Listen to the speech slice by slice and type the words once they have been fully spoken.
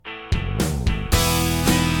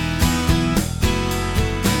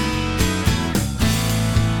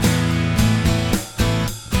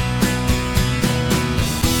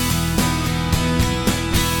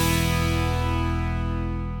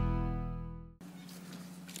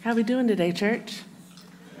How we doing today, church?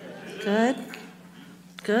 Good?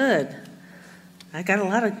 Good. I got a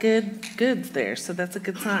lot of goods there, so that's a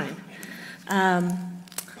good sign. I'm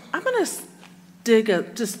going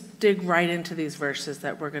to just dig right into these verses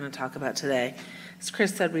that we're going to talk about today. As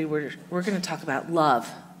Chris said, we're going to talk about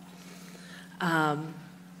love.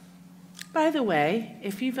 By the way,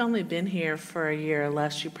 if you've only been here for a year or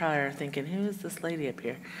less, you probably are thinking, who is this lady up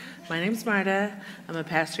here? My name's Marta. I'm a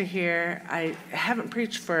pastor here. I haven't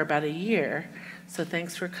preached for about a year, so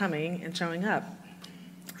thanks for coming and showing up.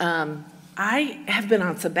 I have been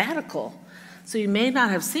on sabbatical, so you may not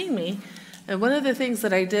have seen me. And one of the things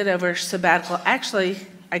that I did over sabbatical, actually,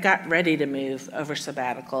 I got ready to move over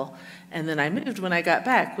sabbatical, and then I moved when I got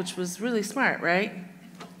back, which was really smart, right?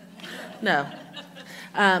 No.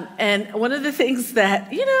 And one of the things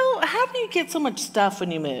that, how do you get so much stuff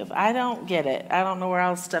when you move? I don't get it. I don't know where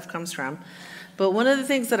all the stuff comes from. But one of the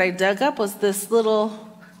things that I dug up was this little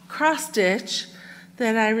cross stitch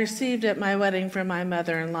that I received at my wedding from my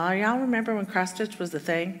mother-in-law. Y'all remember when cross stitch was a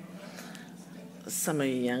thing? Some of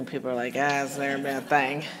you young people are like, it's never been a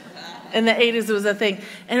thing. In the 80s, it was a thing.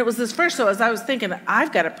 And it was this verse. So as I was thinking,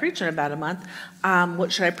 I've got to preach in about a month.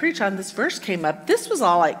 What should I preach on? This verse came up. This was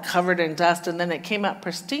all like covered in dust, and then it came out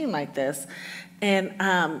pristine like this. And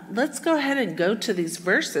let's go ahead and go to these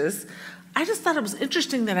verses. I just thought it was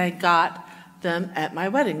interesting that I got them at my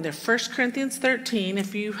wedding. They're 1 Corinthians 13.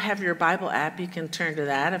 If you have your Bible app, you can turn to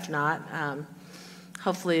that. If not,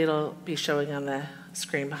 hopefully it'll be showing on the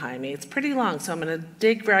screen behind me. It's pretty long, so I'm going to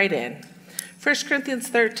dig right in. 1 Corinthians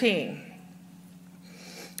 13.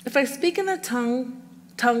 If I speak in the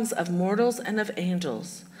tongues of mortals and of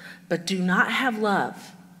angels, but do not have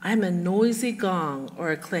love, I am a noisy gong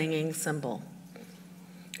or a clanging cymbal.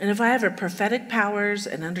 And if I have a prophetic powers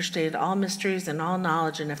and understand all mysteries and all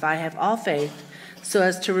knowledge, and if I have all faith so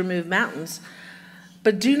as to remove mountains,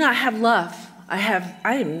 but do not have love, I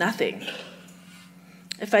am nothing.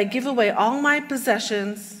 If I give away all my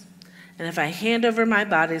possessions, and if I hand over my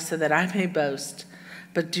body so that I may boast,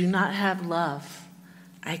 but do not have love,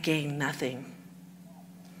 I gain nothing.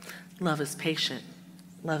 Love is patient.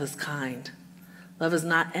 Love is kind. Love is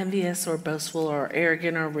not envious or boastful or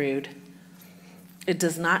arrogant or rude. It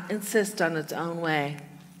does not insist on its own way.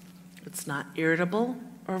 It's not irritable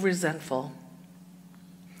or resentful.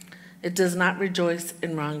 It does not rejoice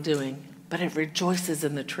in wrongdoing, but it rejoices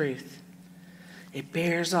in the truth. It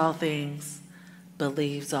bears all things,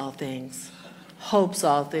 believes all things, hopes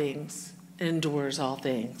all things, endures all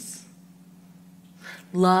things.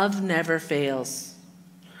 Love never fails.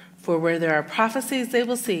 For where there are prophecies, they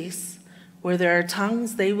will cease. Where there are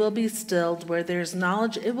tongues, they will be stilled. Where there is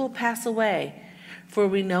knowledge, it will pass away. For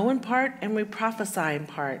we know in part and we prophesy in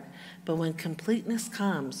part. But when completeness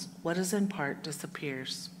comes, what is in part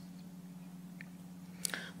disappears.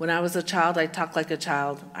 When I was a child, I talked like a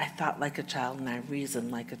child, I thought like a child, and I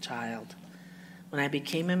reasoned like a child. When I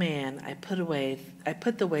became a man, I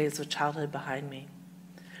put the ways of childhood behind me.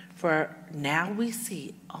 For now we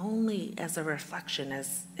see only as a reflection,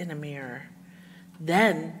 as in a mirror.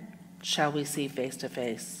 Then shall we see face to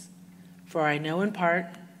face. For I know in part,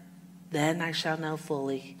 then I shall know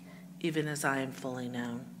fully, even as I am fully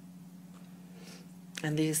known.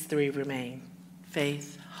 And these three remain: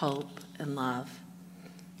 faith, hope, and love.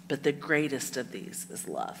 But the greatest of these is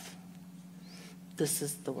love. This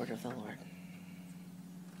is the word of the Lord.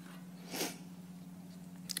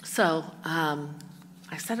 So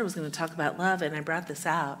I said I was going to talk about love, and I brought this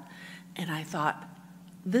out, and I thought,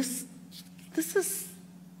 this is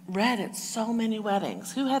read at so many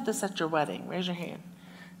weddings. Who had this at your wedding? Raise your hand.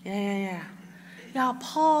 Yeah. Y'all,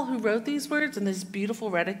 Paul, who wrote these words and this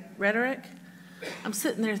beautiful rhetoric, I'm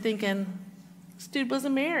sitting there thinking, this dude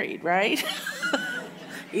wasn't married, right?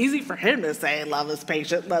 Easy for him to say, love is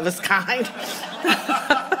patient, love is kind.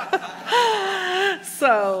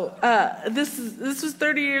 So this was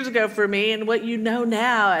 30 years ago for me, and what you know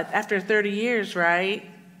now after 30 years, right,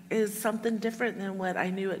 is something different than what I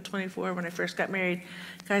knew at 24 when I first got married.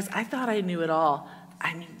 Guys, I thought I knew it all.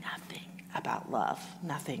 I knew nothing about love,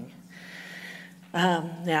 nothing.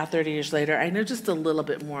 Now, 30 years later, I know just a little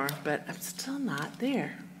bit more, but I'm still not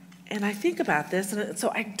there. And I think about this, and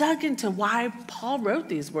so I dug into why Paul wrote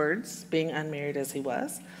these words, being unmarried as he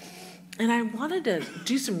was. And I wanted to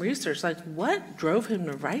do some research, like what drove him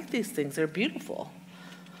to write these things? They're beautiful.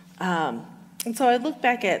 And so I looked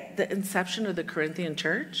back at the inception of the Corinthian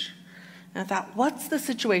church, and I thought, what's the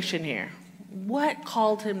situation here? What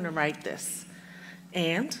called him to write this?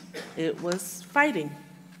 And it was fighting.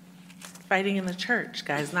 Fighting in the church,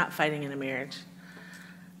 guys, not fighting in a marriage.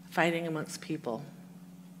 Fighting amongst people.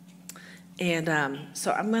 And so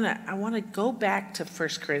I want to go back to 1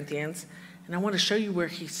 Corinthians, and I want to show you where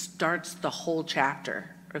he starts the whole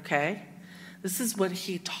chapter, okay? This is what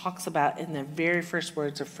he talks about in the very first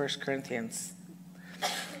words of 1 Corinthians.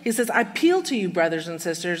 He says, I appeal to you, brothers and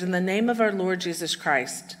sisters, in the name of our Lord Jesus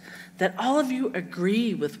Christ, that all of you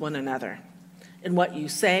agree with one another in what you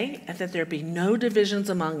say, and that there be no divisions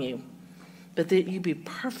among you, but that you be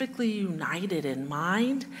perfectly united in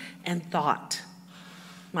mind and thought.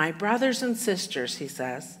 My brothers and sisters, he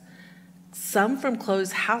says, some from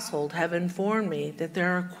Chloe's household have informed me that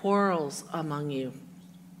there are quarrels among you.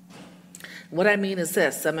 What I mean is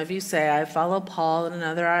this: some of you say, I follow Paul, and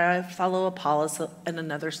another, I follow Apollos, and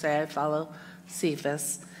another say, I follow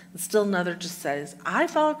Cephas, and still another just says, I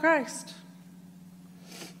follow Christ.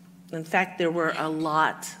 In fact, there were a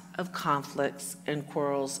lot of conflicts and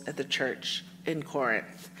quarrels at the church in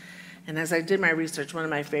Corinth. And as I did my research, one of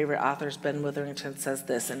my favorite authors, Ben Witherington, says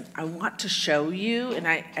this, and I want to show you, and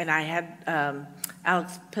I had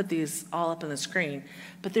Alex put these all up on the screen,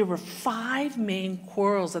 but there were 5 main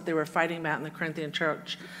quarrels that they were fighting about in the Corinthian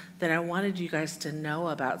church that I wanted you guys to know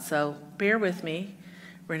about. So bear with me.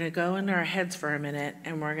 We're going to go into our heads for a minute,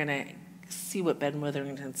 and we're going to see what Ben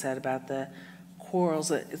Witherington said about the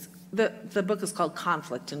quarrels. The book is called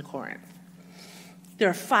Conflict in Corinth. There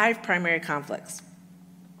are 5 primary conflicts.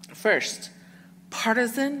 First,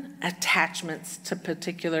 partisan attachments to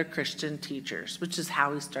particular Christian teachers, which is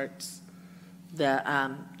how he starts the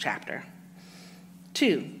chapter.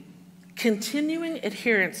 2, continuing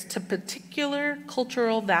adherence to particular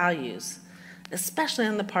cultural values, especially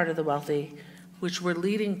on the part of the wealthy, which were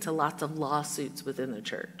leading to lots of lawsuits within the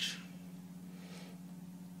church.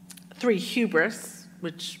 3, hubris,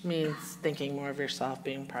 which means thinking more of yourself,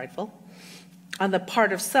 being prideful, on the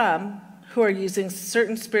part of some who are using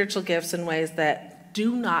certain spiritual gifts in ways that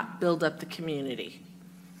do not build up the community.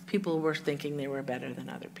 People were thinking they were better than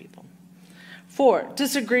other people. 4,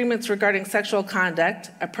 disagreements regarding sexual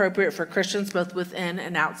conduct appropriate for Christians both within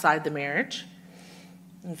and outside the marriage.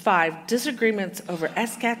 And 5, disagreements over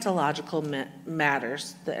eschatological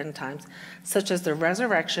matters, the end times, such as the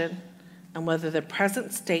resurrection and whether the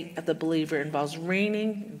present state of the believer involves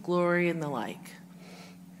reigning, glory, and the like.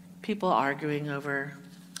 People arguing over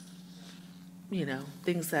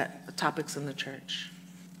topics in the church.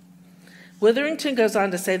 Witherington goes on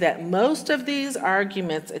to say that most of these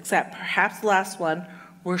arguments, except perhaps the last one,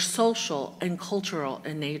 were social and cultural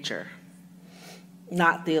in nature,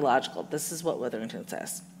 not theological. This is what Witherington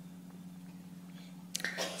says.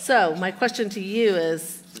 So my question to you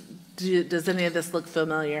is, does any of this look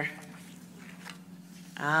familiar?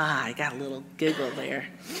 I got a little giggle there.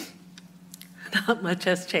 Not much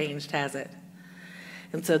has changed, has it?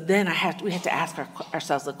 And so then we have to ask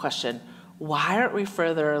ourselves the question, why aren't we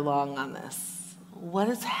further along on this? What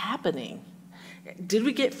is happening? Did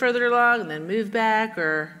we get further along and then move back,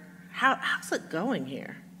 or how's it going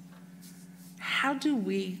here? How do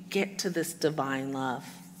we get to this divine love?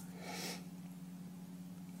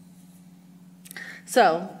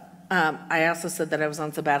 So I also said that I was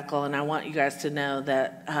on sabbatical, and I want you guys to know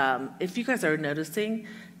that if you guys are noticing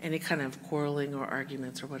any kind of quarreling or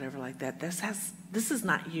arguments or whatever like that, this is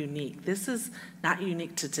not unique. This is not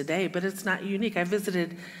unique to today, but it's not unique. I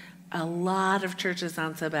visited a lot of churches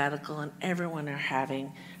on sabbatical, and everyone are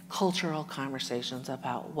having cultural conversations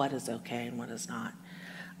about what is okay and what is not.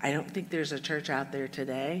 I don't think there's a church out there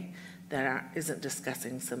today that isn't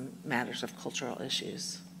discussing some matters of cultural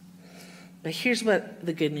issues. But here's what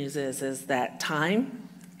the good news is that time,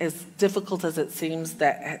 as difficult as it seems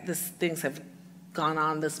that things have gone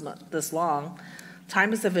on this long,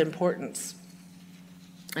 time is of importance.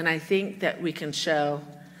 And I think that we can show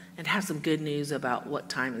and have some good news about what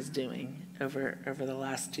time is doing over the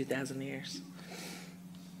last 2,000 years.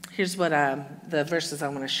 Here's what the verses I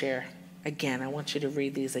want to share. Again, I want you to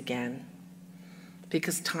read these again.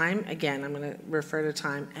 Because time, again, I'm going to refer to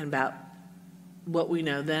time and about what we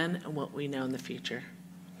know then and what we know in the future.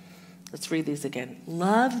 Let's read these again.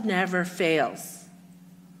 Love never fails.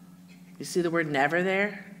 You see the word never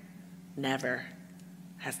there? Never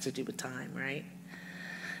has to do with time, right?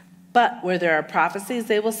 But where there are prophecies,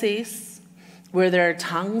 they will cease. Where there are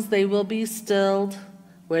tongues, they will be stilled.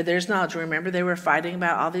 Where there's knowledge, remember they were fighting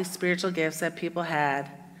about all these spiritual gifts that people had.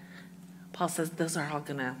 Paul says those are all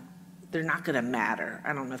they're not going to matter.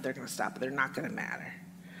 I don't know if they're going to stop, but they're not going to matter.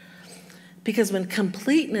 Because when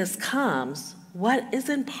completeness comes, what is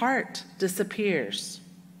in part disappears.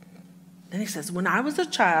 Then he says, when I was a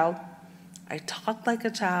child, I talked like a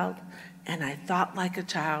child, and I thought like a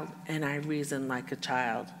child, and I reasoned like a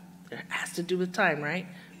child. It has to do with time, right?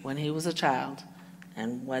 When he was a child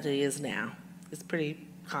and what he is now. It's pretty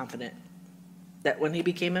confident. that when he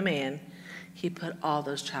became a man, he put all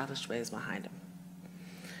those childish ways behind him.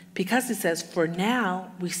 Because he says, for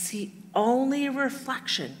now we see only a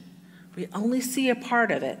reflection. We only see a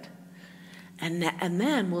part of it. And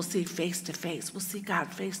then we'll see face to face. We'll see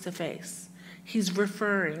God face to face. He's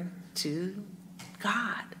referring to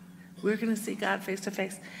God. We're going to see God face to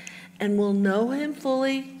face. And we'll know him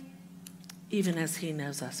fully, even as he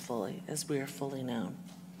knows us fully, as we are fully known.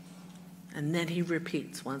 And then he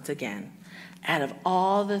repeats once again, out of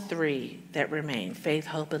all the three that remain, faith,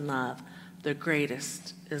 hope, and love, the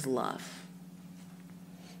greatest is love.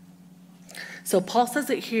 So Paul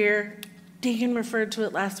says it here. Deacon referred to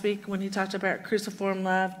it last week when he talked about cruciform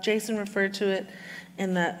love. Jason referred to it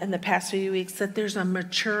in the past few weeks, that there's a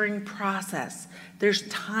maturing process. There's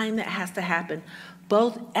time that has to happen,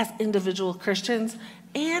 both as individual Christians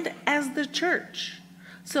and as the church.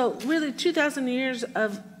 So really 2,000 years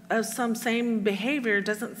of some same behavior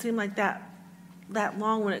doesn't seem like that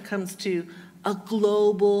long when it comes to a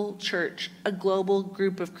global church, a global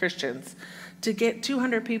group of Christians. To get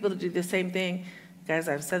 200 people to do the same thing, guys,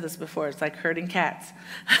 I've said this before, it's like herding cats.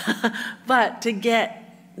 But to get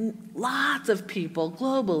lots of people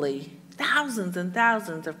globally, thousands and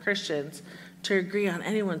thousands of Christians to agree on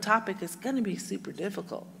any one topic is going to be super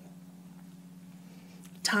difficult.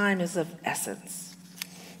 Time is of essence.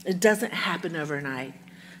 It doesn't happen overnight.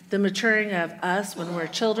 The maturing of us when we're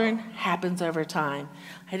children happens over time.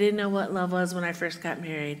 I didn't know what love was when I first got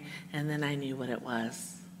married, and then I knew what it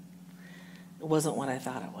was. It wasn't what I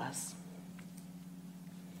thought it was.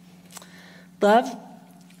 Love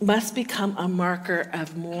must become a marker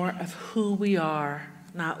of more of who we are,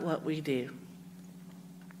 not what we do.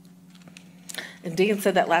 And Deacon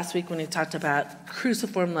said that last week when he talked about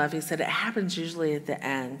cruciform love. He said it happens usually at the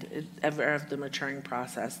end of the maturing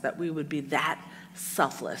process, that we would be that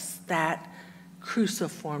selfless, that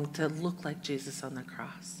cruciform to look like Jesus on the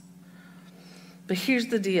cross. But here's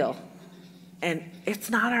the deal, and it's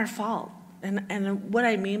not our fault. And what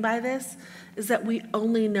I mean by this is that we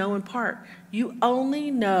only know in part. You only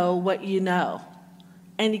know what you know.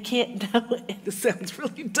 And you can't know it. It sounds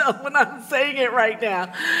really dumb when I'm saying it right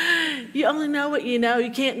now. You only know what you know.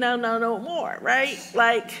 You can't know no more, right?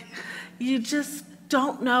 Like, you just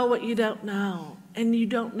don't know what you don't know. And you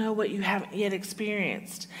don't know what you haven't yet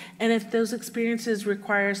experienced. And if those experiences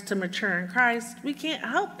require us to mature in Christ, we can't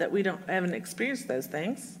help that we haven't experienced those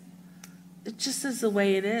things. It just is the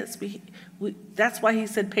way it is. That's why he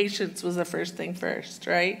said patience was the first thing first,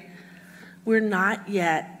 right? We're not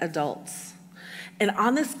yet adults. And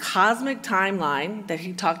on this cosmic timeline that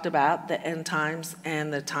he talked about, the end times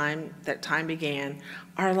and the time that time began,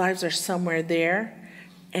 our lives are somewhere there,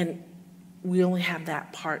 and we only have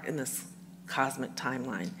that part in this cosmic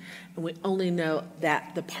timeline. And we only know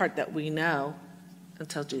that the part that we know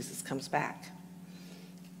until Jesus comes back.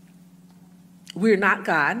 We're not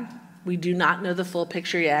God. We do not know the full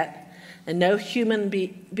picture yet. And no human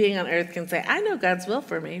being on earth can say, I know God's will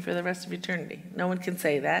for me for the rest of eternity. No one can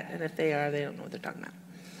say that. And if they are, they don't know what they're talking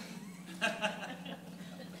about.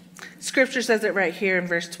 Scripture says it right here in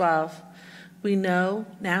verse 12. We now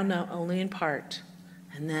know only in part.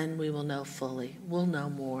 And then we will know fully. We'll know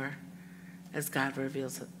more as God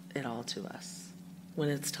reveals it all to us when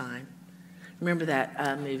it's time. Remember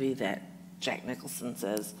that movie that Jack Nicholson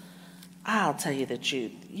says, I'll tell you the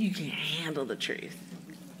truth. You can't handle the truth.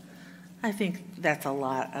 I think that's a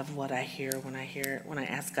lot of what I hear when I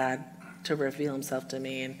ask God to reveal himself to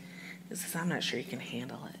me. And he says, I'm not sure you can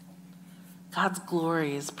handle it. God's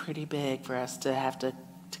glory is pretty big for us to have to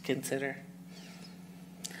consider.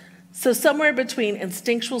 So somewhere between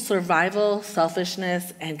instinctual survival,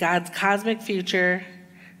 selfishness, and God's cosmic future,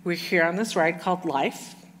 we're here on this ride called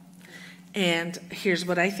life. And here's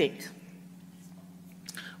what I think.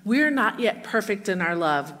 We're not yet perfect in our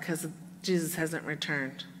love because Jesus hasn't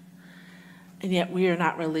returned. And yet we are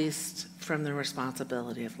not released from the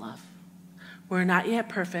responsibility of love. We're not yet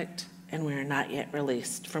perfect, and we are not yet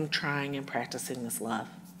released from trying and practicing this love.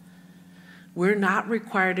 We're not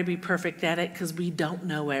required to be perfect at it because we don't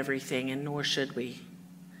know everything, and nor should we.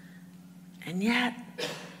 And yet,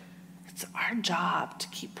 it's our job to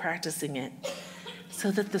keep practicing it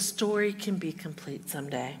so that the story can be complete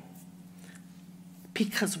someday.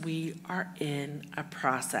 Because we are in a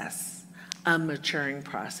process, a maturing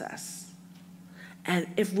process. And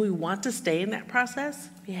if we want to stay in that process,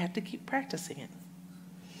 we have to keep practicing it.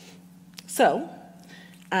 So,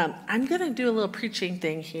 I'm going to do a little preaching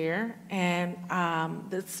thing here, and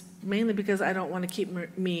that's mainly because I don't want to keep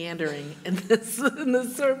meandering in this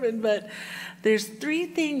sermon, but there's 3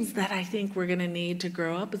 things that I think we're going to need to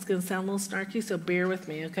grow up. It's going to sound a little snarky, so bear with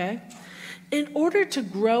me, okay? In order to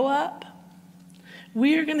grow up,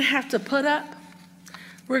 We are going to have to put up,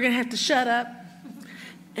 we're going to have to shut up,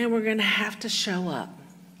 and we're going to have to show up.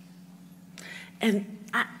 And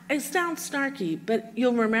it sounds snarky, but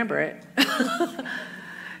you'll remember it.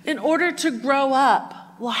 In order to grow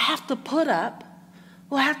up, we'll have to put up,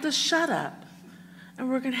 we'll have to shut up, and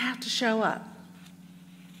we're going to have to show up.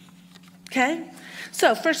 Okay?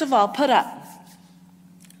 So, first of all, put up.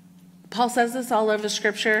 Paul says this all over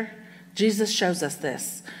Scripture. Jesus shows us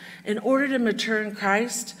this. In order to mature in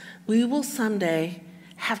Christ, we will someday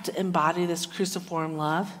have to embody this cruciform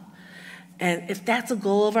love. And if that's a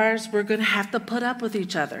goal of ours, we're going to have to put up with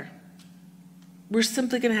each other. We're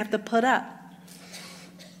simply going to have to put up.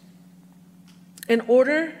 In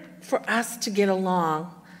order for us to get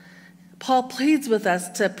along, Paul pleads with us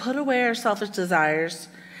to put away our selfish desires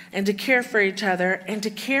and to care for each other and to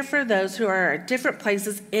care for those who are at different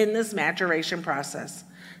places in this maturation process,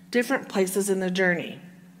 different places in the journey.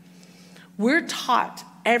 We're taught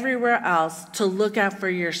everywhere else to look out for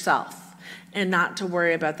yourself and not to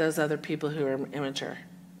worry about those other people who are immature.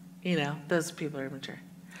 You know, those people are immature.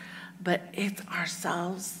 But it's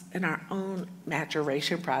ourselves and our own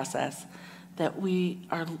maturation process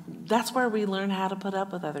that's where we learn how to put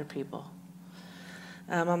up with other people.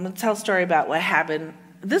 I'm going to tell a story about what happened.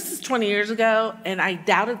 This is 20 years ago, and I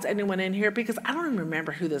doubt it's anyone in here because I don't even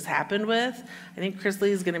remember who this happened with. I think Chris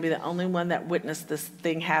Lee is going to be the only one that witnessed this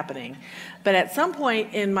thing happening. But at some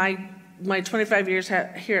point in my 25 years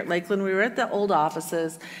here at Lakeland, we were at the old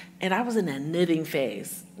offices, and I was in a knitting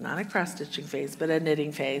phase. Not a cross-stitching phase, but a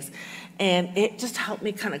knitting phase. And it just helped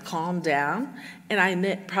me kind of calm down. And I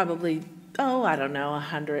knit probably,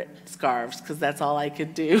 100 scarves, because that's all I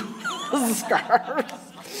could do was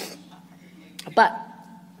scarves. But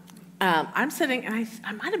I'm sitting, and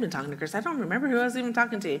I might have been talking to Chris. I don't remember who I was even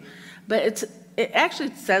talking to. But it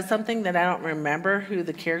actually says something that I don't remember who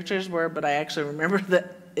the characters were, but I actually remember the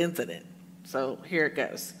incident. So here it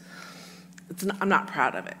goes. I'm not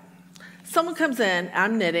proud of it. Someone comes in,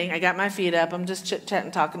 I'm knitting, I got my feet up, I'm just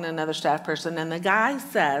chit-chatting, talking to another staff person, and the guy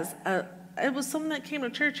says, it was someone that came to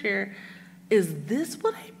church here, is this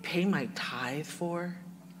what I pay my tithe for?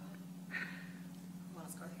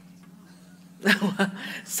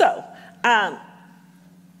 So, I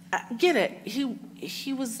get it.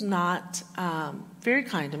 He was not very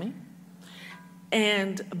kind to me.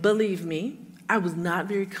 And believe me, I was not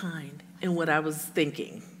very kind in what I was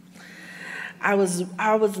thinking. I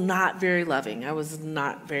was not very loving. I was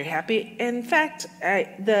not very happy. In fact,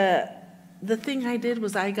 the thing I did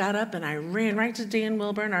was I got up and I ran right to Dan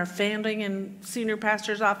Wilburn, our founding and senior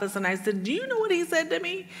pastor's office, and I said, do you know what he said to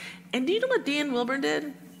me? And do you know what Dan Wilburn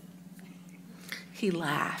did? He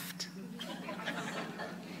laughed.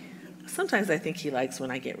 Sometimes I think he likes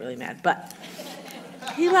when I get really mad, but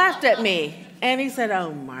he laughed at me and he said,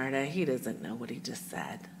 oh, Marta, he doesn't know what he just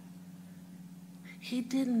said. He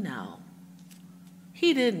didn't know.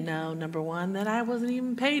 He didn't know, number one, that I wasn't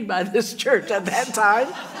even paid by this church at that time.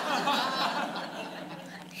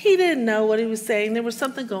 He didn't know what he was saying. There was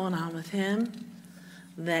something going on with him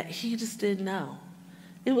that he just didn't know.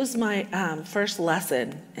 It was my first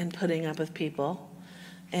lesson in putting up with people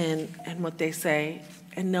and what they say,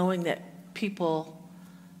 and knowing that people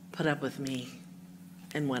put up with me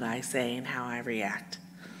and what I say and how I react.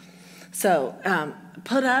 So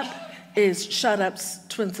put up is shut up's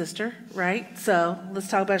twin sister, right? So let's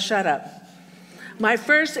talk about shut up. My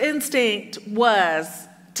first instinct was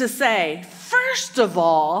to say, first of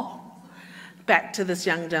all, back to this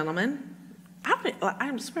young gentleman.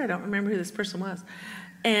 I swear I don't remember who this person was.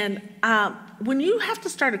 And when you have to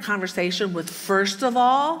start a conversation with first of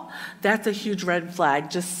all, that's a huge red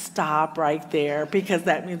flag. Just stop right there, because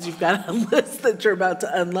that means you've got a list that you're about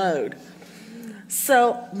to unload.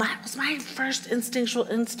 So my first instinctual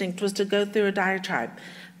instinct was to go through a diatribe.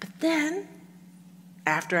 But then,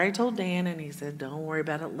 after I told Dan and he said, don't worry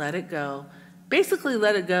about it, let it go. Basically,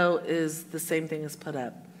 let it go is the same thing as put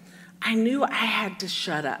up. I knew I had to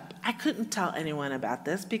shut up. I couldn't tell anyone about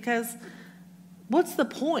this because what's the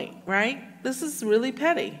point, right? This is really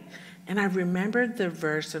petty. And I remembered the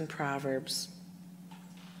verse in Proverbs.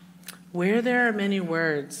 Where there are many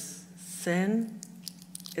words, sin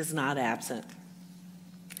is not absent.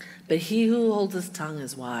 But he who holds his tongue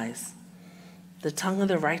is wise. The tongue of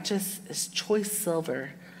the righteous is choice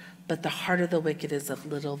silver, but the heart of the wicked is of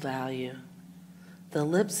little value. The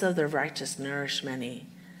lips of the righteous nourish many,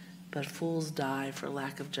 but fools die for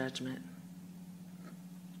lack of judgment.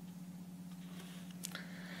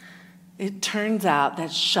 It turns out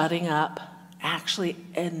that shutting up actually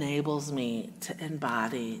enables me to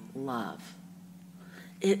embody love.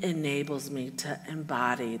 It enables me to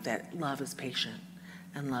embody that love is patient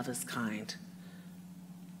and love is kind.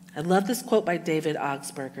 I love this quote by David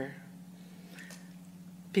Augsburger,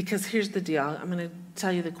 because here's the deal. I'm going to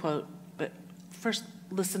tell you the quote, but first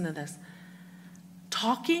listen to this.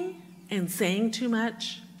 Talking and saying too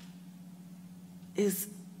much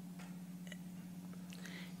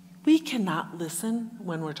we cannot listen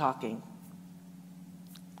when we're talking.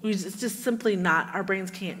 It's just simply not, our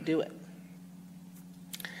brains can't do it.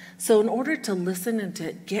 So in order to listen and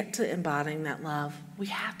to get to embodying that love, we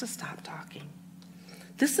have to stop talking.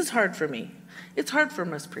 This is hard for me. It's hard for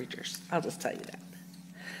most preachers. I'll just tell you that.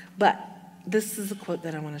 But this is a quote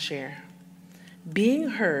that I want to share. Being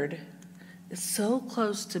heard is so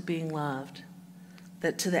close to being loved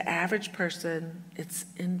that to the average person, it's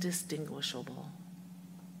indistinguishable.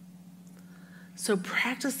 So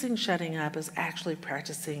practicing shutting up is actually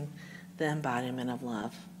practicing the embodiment of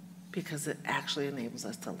love, because it actually enables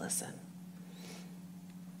us to listen.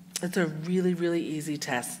 It's a really, really easy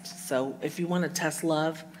test. So if you want to test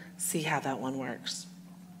love, see how that one works.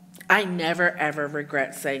 I never, ever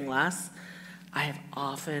regret saying less. I have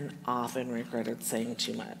often regretted saying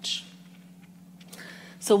too much.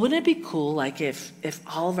 So wouldn't it be cool, like if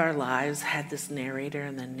all of our lives had this narrator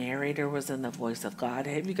and the narrator was in the voice of God?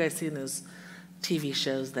 Have you guys seen those TV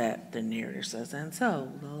shows that the narrator says, and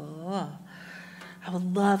so, blah, blah, blah. I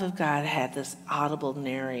would love if God had this audible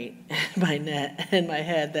narrate in my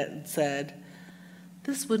head that said,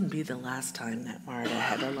 this wouldn't be the last time that Marta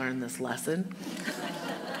had to learn this lesson.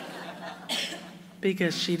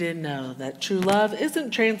 Because she didn't know that true love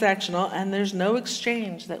isn't transactional and there's no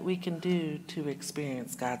exchange that we can do to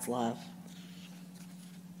experience God's love.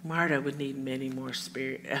 Marta would need many more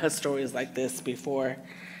stories like this before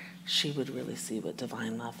she would really see what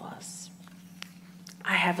divine love was.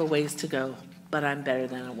 I have a ways to go, but I'm better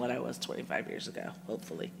than what I was 25 years ago,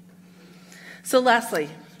 hopefully. So lastly,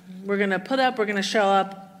 we're going to put up, we're going to show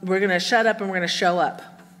up, we're going to shut up, and we're going to show up.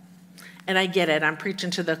 And I get it. I'm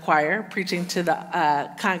preaching to the choir, preaching to the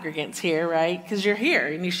congregants here, right? Because you're here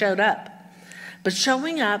and you showed up. But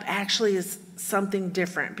showing up actually is something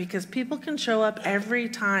different, because people can show up every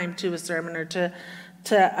time to a sermon or to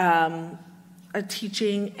a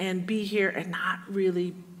teaching and be here and not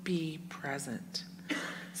really be present.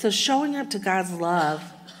 So showing up to God's love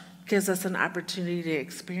gives us an opportunity to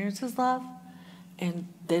experience his love and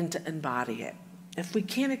then to embody it. If we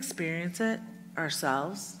can't experience it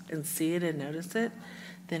ourselves and see it and notice it,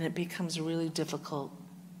 then it becomes really difficult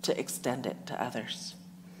to extend it to others.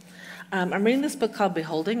 I'm reading this book called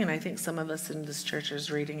Beholding, and I think some of us in this church is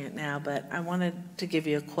reading it now, but I wanted to give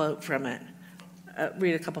you a quote from it.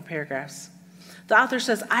 Read a couple paragraphs. The author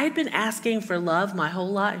says, I had been asking for love my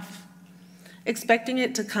whole life, expecting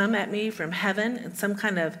it to come at me from heaven in some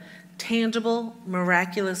kind of tangible,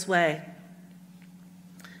 miraculous way.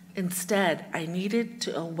 Instead, I needed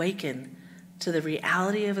to awaken to the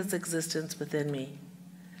reality of its existence within me,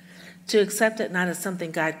 to accept it not as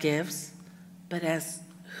something God gives, but as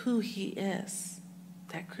who he is,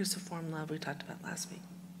 that cruciform love we talked about last week.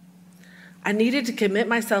 I needed to commit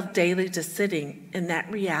myself daily to sitting in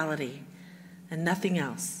that reality and nothing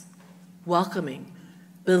else, welcoming,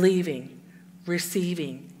 believing,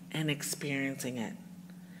 receiving, and experiencing it.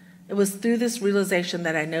 It was through this realization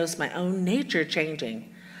that I noticed my own nature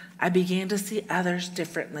changing. I began to see others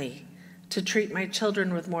differently, to treat my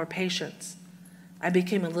children with more patience. I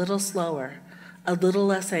became a little slower, a little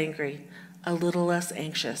less angry, a little less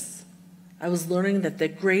anxious. I was learning that the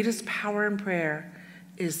greatest power in prayer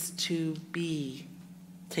is to be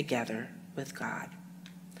together with God.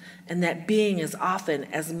 And that being is often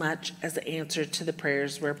as much as the answer to the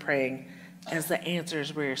prayers we're praying as the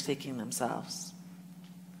answers we're seeking themselves.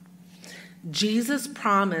 Jesus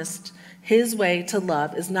promised his way to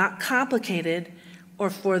love is not complicated or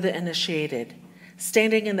for the initiated.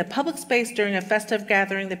 Standing in the public space during a festive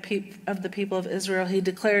gathering of the people of Israel, he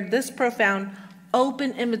declared this profound,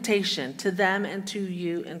 open invitation to them and to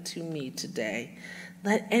you and to me today.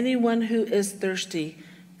 Let anyone who is thirsty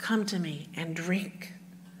come to me and drink.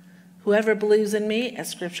 Whoever believes in me, as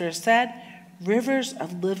Scripture has said, rivers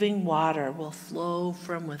of living water will flow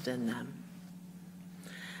from within them.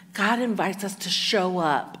 God invites us to show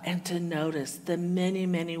up and to notice the many,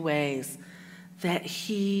 many ways that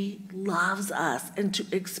he loves us and to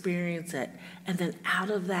experience it. And then out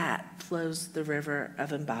of that flows the river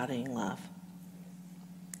of embodying love.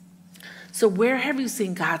 So where have you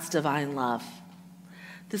seen God's divine love?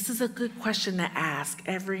 This is a good question to ask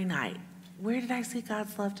every night. Where did I see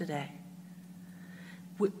God's love today?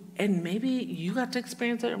 And maybe you got to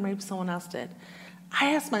experience it, or maybe someone else did.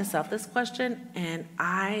 I asked myself this question, and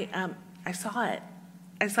I saw it.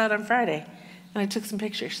 I saw it on Friday, and I took some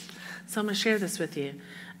pictures. So I'm going to share this with you.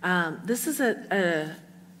 This is a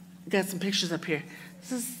got some pictures up here.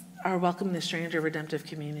 This is our Welcome the Stranger redemptive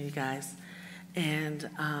community, guys. And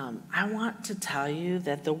I want to tell you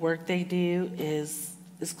that the work they do is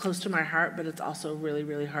close to my heart, but it's also really,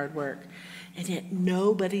 really hard work. And yet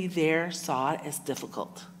nobody there saw it as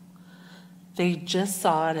difficult. They just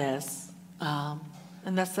saw it as,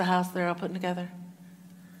 and that's the house they're all putting together.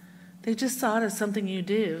 They just saw it as something you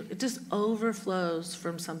do. It just overflows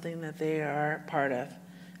from something that they are part of.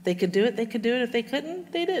 They could do it, they could do it. If they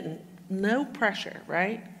couldn't, they didn't. No pressure,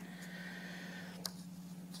 right?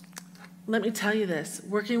 Let me tell you this,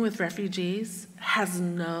 working with refugees has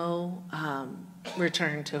no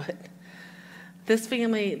return to it. This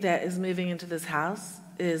family that is moving into this house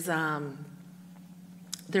is,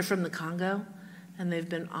 they're from the Congo, and they've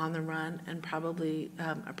been on the run and probably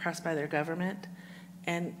oppressed by their government.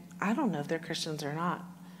 And I don't know if they're Christians or not.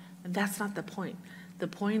 And that's not the point. The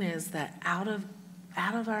point is that out of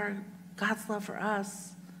our God's love for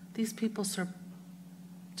us, these people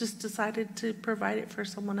just decided to provide it for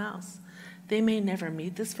someone else. They may never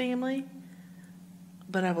meet this family,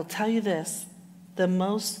 but I will tell you this, the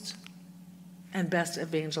most and best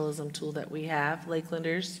evangelism tool that we have,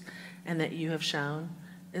 Lakelanders, and that you have shown,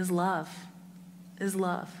 is love.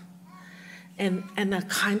 And a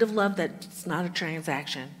kind of love that's not a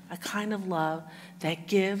transaction, a kind of love that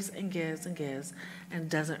gives and gives and gives and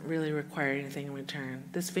doesn't really require anything in return.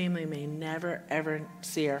 This family may never, ever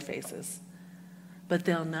see our faces, but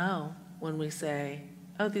they'll know when we say,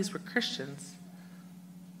 oh, these were Christians,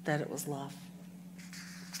 that it was love.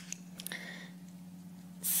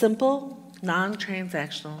 Simple,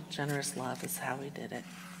 non-transactional, generous love is how we did it.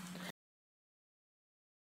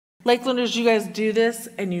 Lakelanders, you guys do this,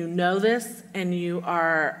 and you know this, and you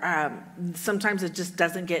are, sometimes it just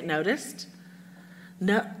doesn't get noticed.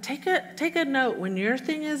 No, take a note. When your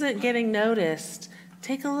thing isn't getting noticed,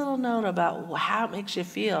 take a little note about how it makes you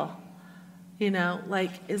feel. You know,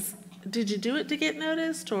 like, did you do it to get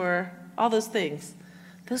noticed, or all those things?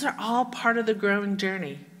 Those are all part of the growing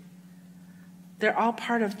journey. They're all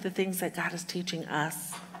part of the things that God is teaching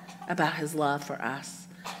us about his love for us.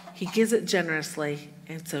 He gives it generously,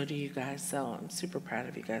 and so do you guys. So I'm super proud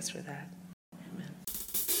of you guys for that.